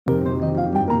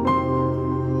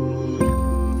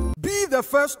the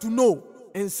first to know.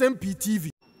 Nsem-Pii TV.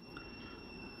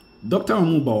 Dr.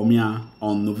 Bawumia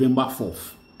on November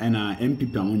 4th and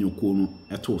MPP Amunyokono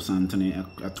eto Santane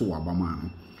eto Abama.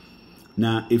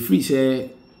 Na efri say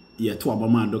yeto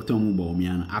Abama Dr.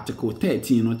 Bawumia article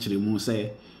 13 no chiremu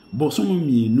say bosomo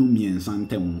mienu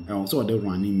miensantem e also the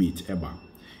running mate eba.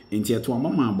 Enti yeto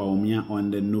Abama Bawumia on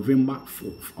the November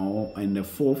 4th or on the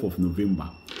 4th of November.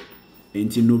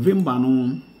 Enti November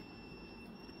no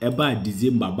eba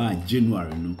December ba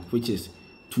January no, which is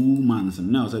 2 months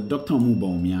now. So Dr.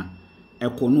 Bawumia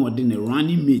no ordinary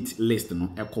running mate list no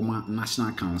ekoma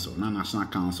National Council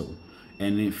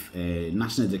and if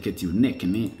National Executive NEC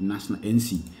ne National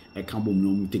NC ekabo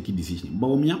no take decision.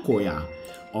 Bawumia koya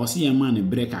or see a man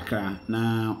break akra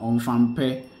na on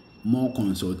fampe more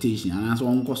consultation and as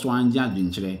on so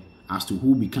anja as to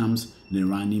who becomes the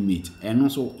running mate and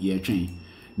also ye train.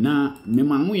 Na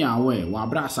memangu ya we wa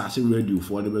bra asase radio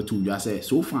for the to just say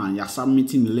so far ya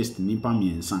submitting the list nipa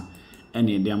miensa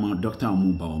ene de ama Dr.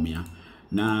 Bawumia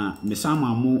na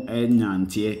mesama mu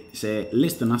enyantie se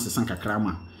list na sesan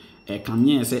kakrama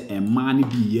kamye se ema ne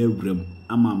bi ye wram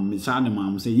ama mesade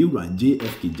mam se yewra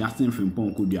JFK Justin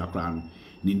Frimpong ko dua kra no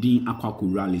ne din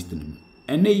akwa list no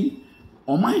ene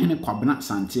Omanhene kwabena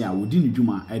sante a wodi ne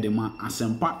dwuma edema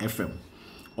Asempa FM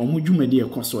omo dwumade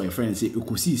ekoso e friend say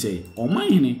ekosi say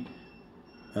Omanhene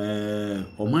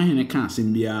kan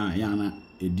asembia ya na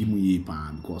edimu ye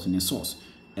pa because ne source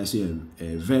is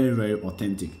very very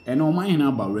authentic and Omanhene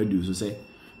about radio so say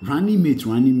running mate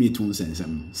on sense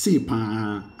say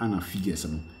pa ana figures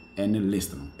no and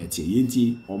list no etie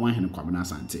yenti Omanhene kwabena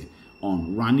sante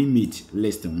on running mate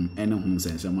list no and ho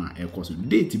sense ma ekoso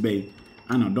date be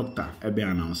ana doctor ebe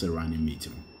announce running mate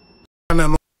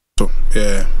no.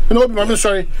 Yeah. You know, I'm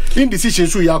sorry. Indecision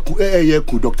so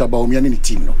yaku Dr. Bawumia in the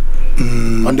team no.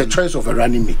 On the choice of a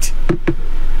running mate.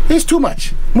 It's too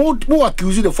much. More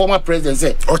accusing the former president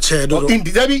say.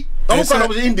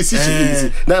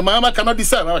 Indecision. Now mama cannot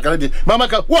decide. Mama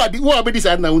can what be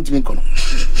decide now unti kono.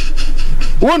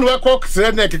 One we cock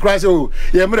said na kra say oh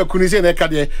ye mere kunu say na ka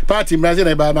de party mraze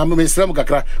na ba mama mesram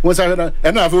kakra. Won say na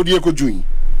e na afa odi ekojun.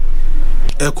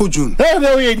 Ekojun.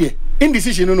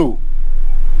 Indecision no.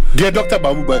 Dear Dr.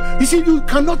 Bawumia, you see, you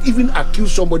cannot even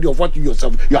accuse somebody of what you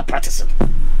yourself you are practicing.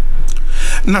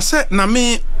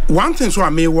 One thing so I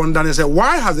may wonder is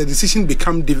why has the decision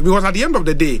become difficult? Because at the end of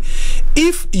the day,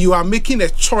 if you are making a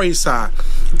choice, a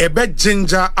bit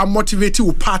ginger, a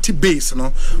motivated party base,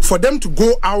 for them to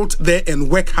go out there and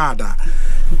work harder.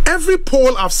 Every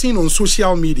poll I've seen on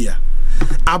social media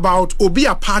about Obi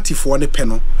a party for any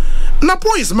panel.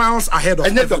 Napo is miles ahead of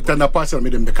Dr. Napo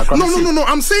made them No.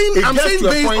 I'm saying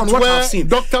based on what I've seen.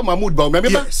 Dr.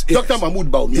 Bawumia, yes. Dr.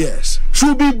 Bawumia, yes,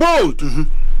 should be bold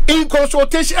in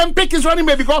consultation and pick his running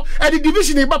mate because at the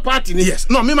division in party. Yes,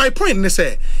 no. My point is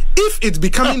if it's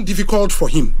becoming difficult for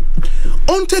him,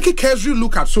 on take a casual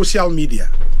look at social media,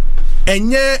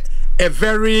 and a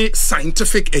very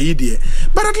scientific idea,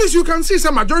 but at least you can see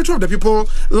some majority of the people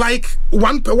like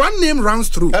one name runs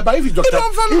through. But if it's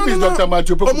Dr.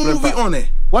 Matthew,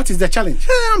 what is the challenge?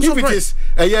 If it is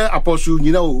a year apostle,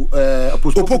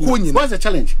 apostle, what's the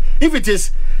challenge? If it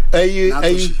is not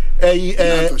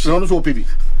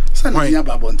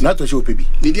a show baby.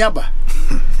 Nidiaba.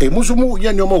 A Musumu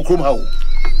Yanyomo Krumhao.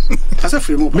 As a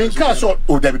frame of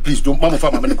Debbie, please don't mama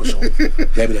for my medical show.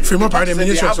 Frame of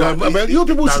you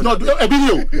people should not do a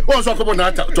video. Also,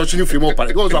 touching frame of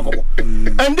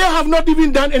and they have not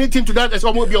even done anything to that as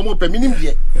almost be almost per minimum.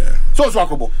 So it's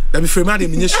workable. Let me frame out the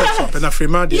ministry shop and a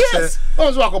frame out. Yes,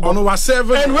 also workable. On over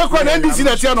 7 and work on NDC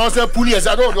that you also police.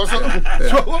 I don't know. So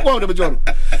what the job?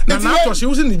 Now, she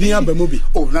was in the Diamba movie.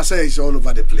 Oh, Nasa is all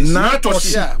over the place. Now,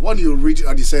 yeah, when you read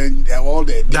or saying all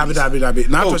the David.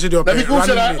 Now,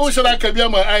 should I can be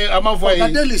I'm for a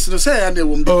listen to say and they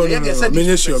won't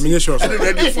ministry.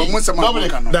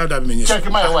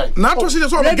 Check my way. Not to see the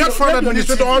sort of get fund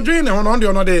administrator or drain on the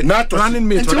other day. Not running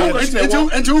mate.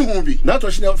 And you won't be. Not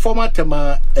to former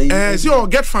tema. So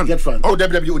get fund. Oh,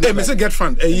 WW. Get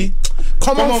fund.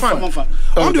 Common fund.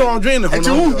 On the drain.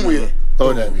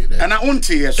 And I won't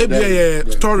see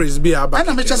stories be about. And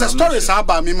I'm just a stories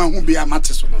about me who be a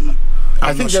matter.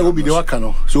 I think there will be the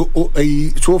Wakano.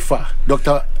 So far,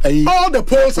 Dr. All the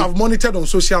polls I've monitored on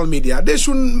social media, they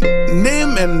should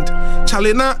name and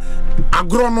Chalena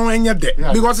Agrono and Yade.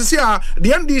 Because you see,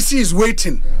 the NDC is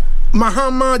waiting.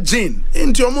 Mahama Jane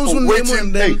into your most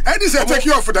waiting. I didn't take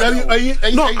you off for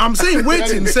that. No, I'm saying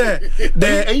waiting, sir.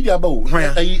 The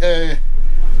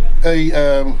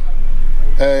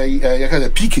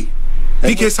PK.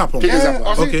 PK Sapon.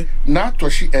 Okay.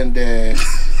 Natoshi and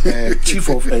chief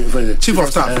of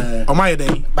staff. Omaya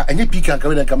then. But any PK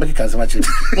can make it as much. Sa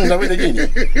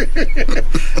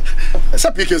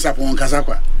PK Sapon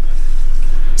Kazakwa.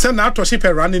 Send Natoshi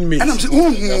per running me. And I'm saying,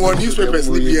 who newspapers?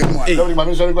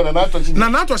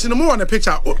 Natoshi no more on a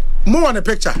picture. More on a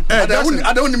picture. I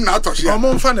don't even Natoshi. I'm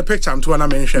on find a picture to an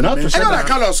mention. Carlos.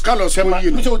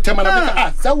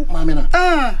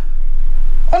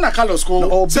 On a Carlos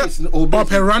or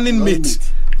per running mate.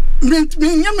 Me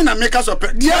make us up. Me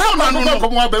put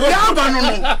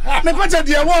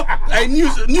dia wo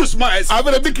news ma I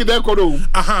will be there kodo.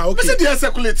 Aha, okay. Me say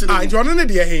circulating. Ah, you on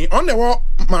the on the wall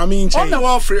mama in chain. On the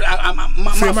wall free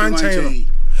man chain.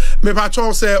 Me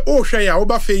patcho say oh share ya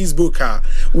over Facebook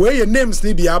where your names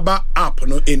need be aba app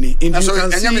no any in you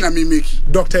can see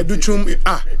Dr. Duchum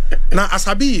na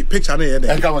asabi picture na here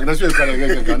there. Na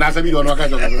asabi do no ka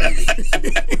joga.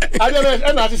 I don't know,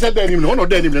 and I said that him no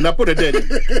denim na put the denim.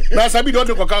 Na asabi do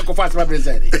ko ka ko fast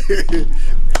president.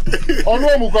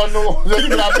 Onu mu ko no, the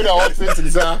people have been out since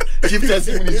this chief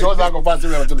testimony shows that go fast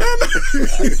president.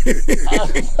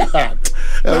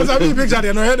 Na asabi picture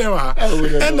there no here there wa.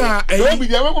 And na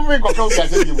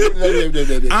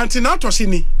Auntie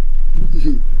Natoshini.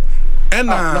 And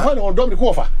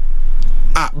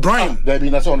Brian. There be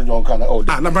na son John Kana. Oh,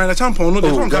 na Brian Champon no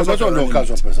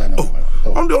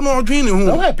don't know dreaming who.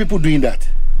 Why people doing that?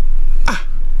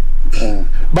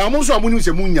 But I'm also amu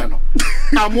se munya no.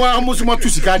 Amu so matu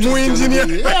sika. Mu engineer.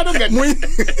 I don't get. No, I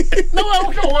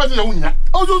okay was the munya.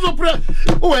 Also pray.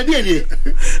 Oh, and dey.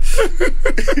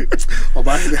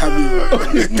 Oba dey happy.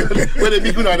 When they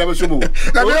be good na so mo.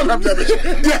 Na be am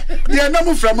dey na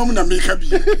mu from am na make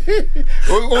bi.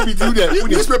 Oh, be do there.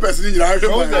 Newspapers ni nyira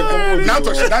hwe. Na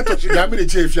touch. Na me dey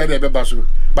cheer if you dey be baso.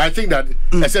 But I think that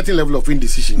a certain level of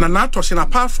indecision. Na touch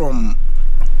apart from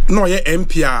no ye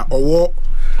MPR or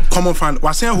common fan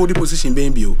was saying hold the position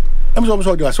being bio. I'm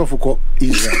so the so for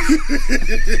Israel.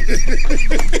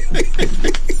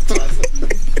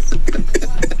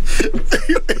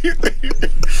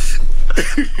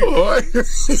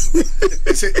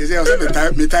 Is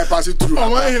it me type pass it through.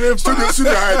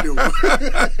 Studio hide.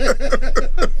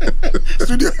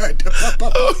 Studio hide.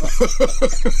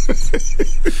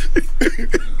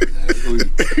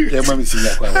 Yeah, mommy see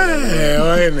ya kwa.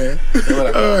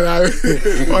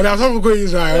 Oh, that's how we go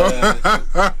Israel.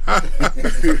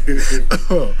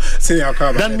 See ya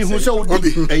kwa. Dan mi who so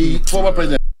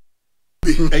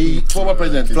a former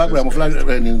president flag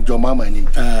in John Mama and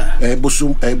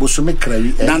Busumi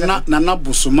Krawi Nana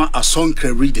Busuma Ason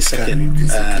Krawi the second.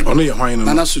 Only your wine.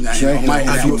 Nana Sunya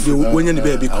when you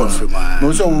baby confirm.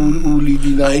 No, so who lead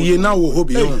you now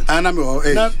hobby. And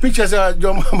I'm pictures are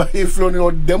John Mama flown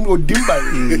or them or dimba.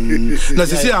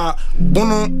 Let's see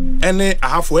Bono and a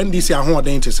half when this year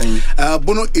home to say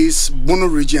Bono is Bono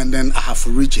region, then a half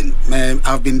region.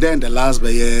 I've been there in the last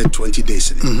 20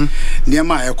 days. Near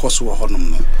my Kosovo. The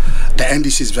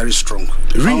NDC is very strong.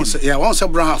 Really? Once a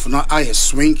half now I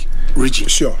swing region.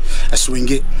 Sure. A swing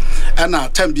it. And now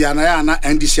Tembiana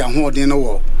NDC and Hordin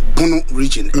or Bono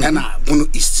region and Bono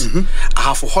East. I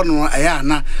have for Honor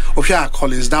Ayana of your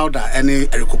Collins Dauda and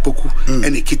Erikopoku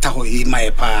and Kitaho my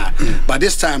pa. But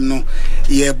this time no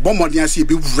Bombardian see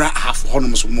be half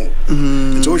Honors more.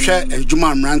 So share a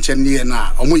Juman ranch and near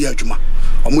now Omoya Juma.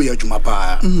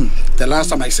 The last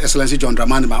time Excellency John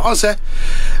Dramani also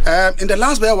in the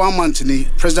last 1 month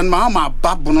President Mahama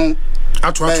Babono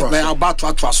about to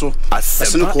atwaso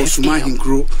Senoko Suma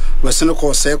Hinkru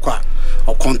Senoko Sekwa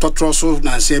or Contotroso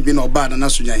Nancy bin or bad and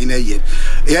Nasuja in a year.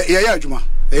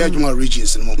 Juma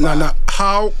regions in Nana.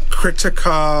 How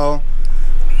critical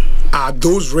are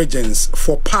those regions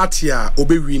for party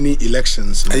winning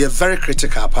elections? They are very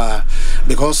critical,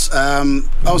 because I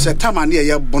was a time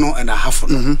near Bono and a half.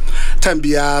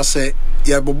 Tambia say,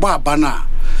 Yaboba Bana,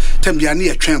 Tambia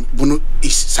near Trump, Bono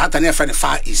is Saturday for the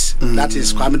Far East. That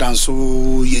is Kwame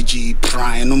Danso, Yeji,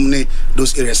 Prime, Nominee,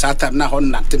 those areas, Saturday now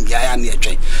on Tambia near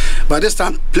Jay. But this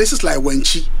time, places like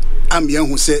Wenchi, I'm young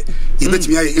who say, you bet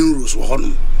me in rules were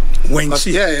on. When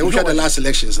she, yeah, we had the last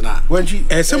elections now. When she,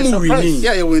 some will win.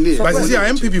 Yeah, we need. But see,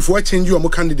 MPP before change you a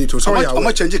more candidate. Sorry, I'm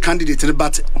not changing candidate,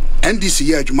 but NDC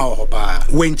yeah, Juma Hopa.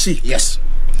 When she, yes,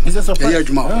 is that surprise? Yeah,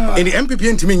 Juma. And the MPP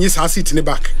and Timin is seat in the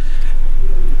back.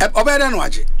 Obeda no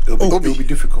aje. It will be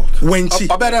difficult. Wenchi.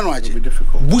 Better no It will be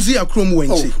difficult. Buzi akrom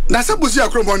wenchi. Na say buzi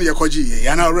akrom on ye koji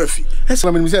ya na refi.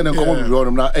 I mean, say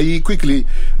now quickly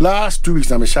last 2 weeks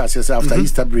na me share say after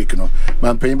Easter break no.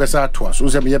 Man paying better twice. So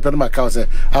say me pay my account say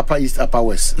upper east upper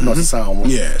west not sound.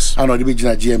 Yes. I know the big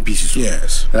GMP so.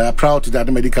 Yes. Proud to that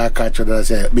medical culture that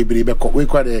say baby we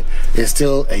quite is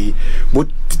still a but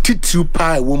two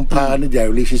pie one pie in their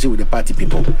relationship with the party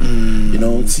people. You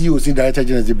know, CEOs in director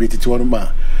general debate to one man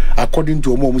according to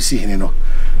Omo see you know.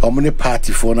 Omni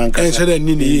party for nanka. Off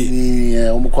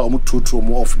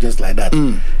just like that.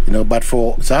 You know, but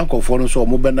for Sanko for so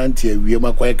Mobananti we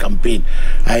are campaign.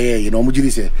 You know,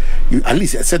 say you at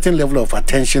least a certain level of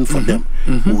attention for them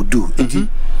will do.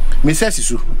 Me says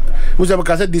so.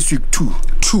 Because this week two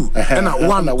and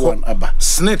one abba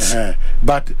snitch.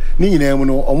 But ni no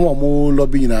omo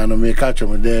lobby na no me catch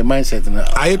them the mindset na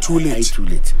I too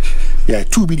late. Yeah,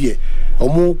 two be there.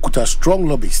 Omo kuta strong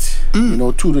lobbyists. You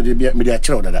know, two the media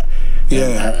chiro that.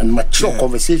 Yeah, and mature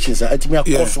conversations are me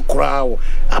akoso kra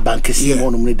abankesi mo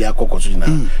no me dey akokoso na.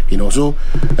 You know, so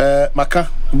maka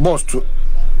boss to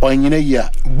onyina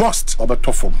year bust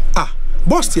obetofom.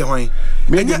 Boss here hwan.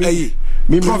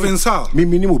 Provincial. Me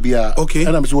minimum be okay.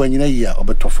 And I'm so onyina year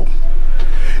obetofom.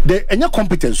 The any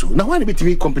competence. Now why be to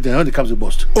be competent when it comes to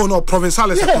boss? Oh no,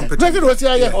 provincial is a competence.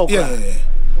 Yeah.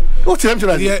 What's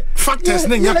the yeah, factors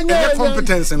yeah,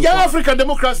 competence and African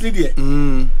Democrats leader.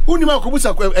 Unima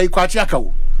kubusa kwachiaka.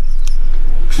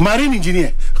 Marine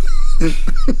engineer.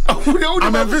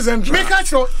 I'm a vision. Make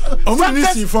sure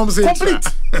complete.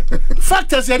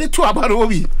 Factors are the two about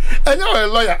Obi. And you're a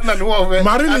lawyer.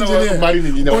 Marine engineer.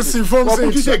 What's the form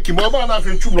saying? Kimaba na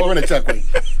fe chumo when check.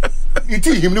 It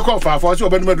is him no come for so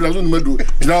ben medu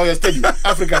now you study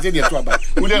Africa say dey to aba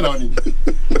we dey na oni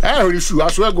I really sure I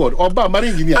swear God oba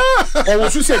marine engineer o wo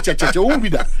su say cheche o bi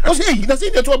da o say na say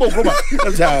dey to aba okroma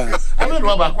I don't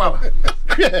know about kwa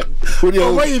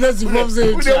why you let from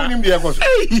say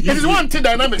it is one thing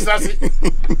dynamics na say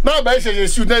now by say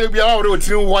shoot na be our o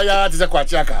tin wire to say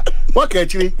kwachiaka what can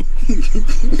actually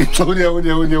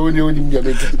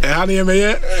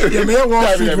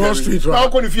Wall Street right how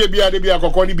can you be a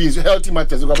kokoni beans healthy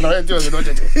matters go na healthy no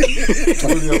cheche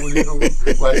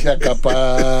kwachiaka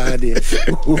pa de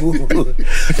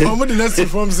omo the next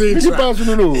from say no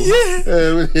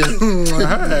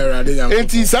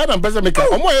enti sad and person make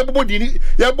omo everybody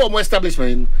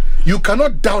establishment you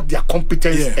cannot doubt their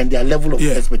competence and their level of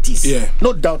expertise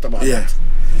no doubt about that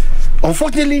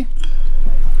unfortunately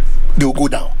they will go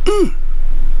down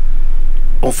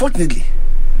unfortunately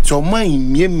so my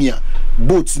miemia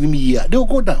boats in here they will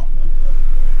go down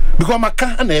because my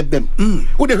car and them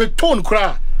who they tone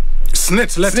cry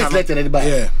snitch letter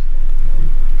anybody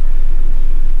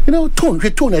you know tone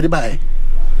anybody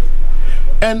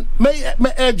and my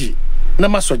urge na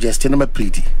ma suggest na ma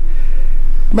plead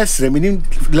mesre meaning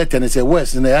letter and say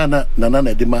worse na na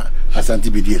edema asanti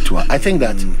bidie to I think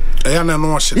that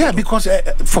yeah because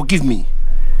forgive me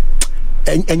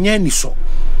and so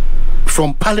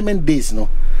from parliament days no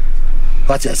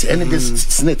what I say any this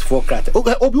snake for cat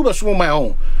okay my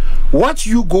own what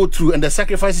you go through and the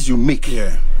sacrifices you make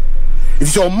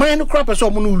it's your mind crap so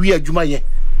we adwuma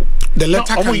the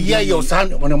letter can be your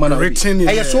son written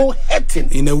in so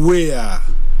hurting in a way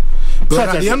but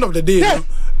at the end of the day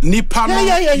Nipa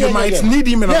you might need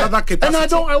him in another capacity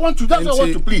and I want to that's what I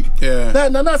want to plead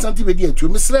na something be there to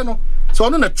misre no so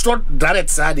no na direct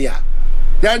side here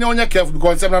yeah, no, you're careful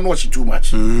because I'm not watching too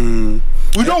much. We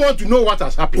don't want to know what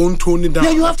has happened. Yeah,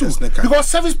 you have to because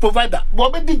service provider,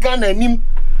 but the Ghana and him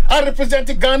are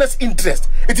representing Ghana's interest.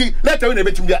 It is let away the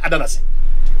between the Adanas.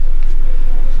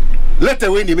 Let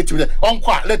away the between the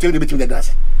Onqua, let away the between the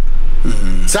Adanas.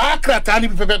 Sakra tani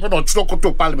people not stroke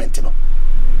to parliament, you know.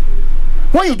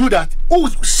 When you do that,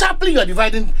 sharply you are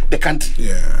dividing the country.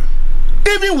 Yeah.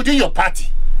 Even within your party.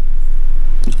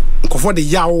 For the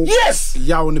yaw, yes,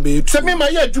 yaw in the bay. Tell me, my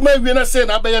year, you may be not saying,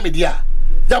 I bear media.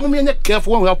 That woman is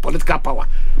careful when we have political power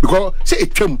because say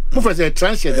it came, move as a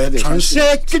transit, yeah,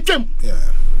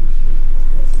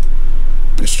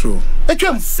 it's true. It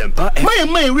came,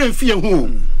 my real fear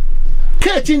who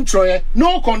catching Troy,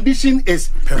 no condition is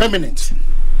permanent.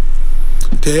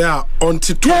 They are on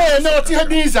to no,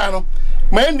 these are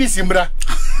my end is Imbra.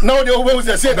 Now they always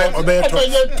say tough.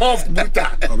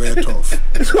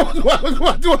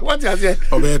 What you say?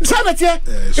 Sanity.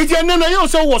 It's a name. You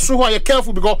also was so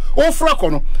careful because all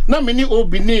fracono. Not many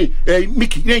obini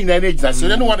Mickey in an age. So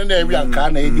then one in the area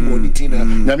can anybody tina.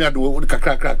 Namia do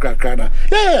crack.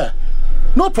 Yeah,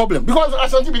 no problem because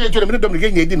as I said, you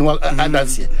didn't want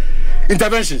dance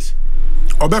interventions.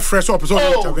 Obe fresh up so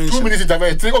intervention. 2 minutes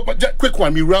intervention. Quick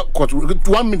one. Me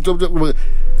 1 minute.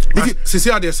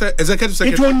 Sisi ade say executive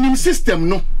secretary. It was system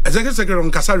no. Executive secretary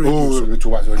on Kasa Radio. Oh, it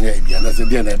was on here. That's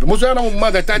the end. Most of them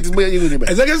mother title.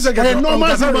 Executive secretary on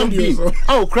Kasa Radio.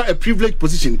 I cry a privileged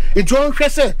position. It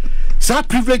was say sa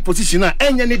privileged position na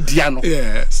enya ne dia no.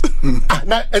 Yes.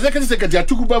 Na executive secretary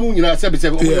atukuba mu nyina say be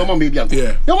your mama baby anko.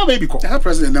 Your mama baby ko. The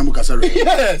president na Kasa Radio.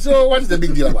 Yeah. So what is the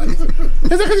big deal about it?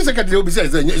 Executive secretary will be say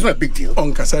it's not a big deal.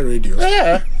 On Kasa Radio.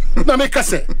 Yeah. Na make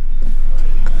say.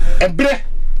 Ebre.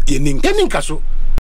 Yeninka so.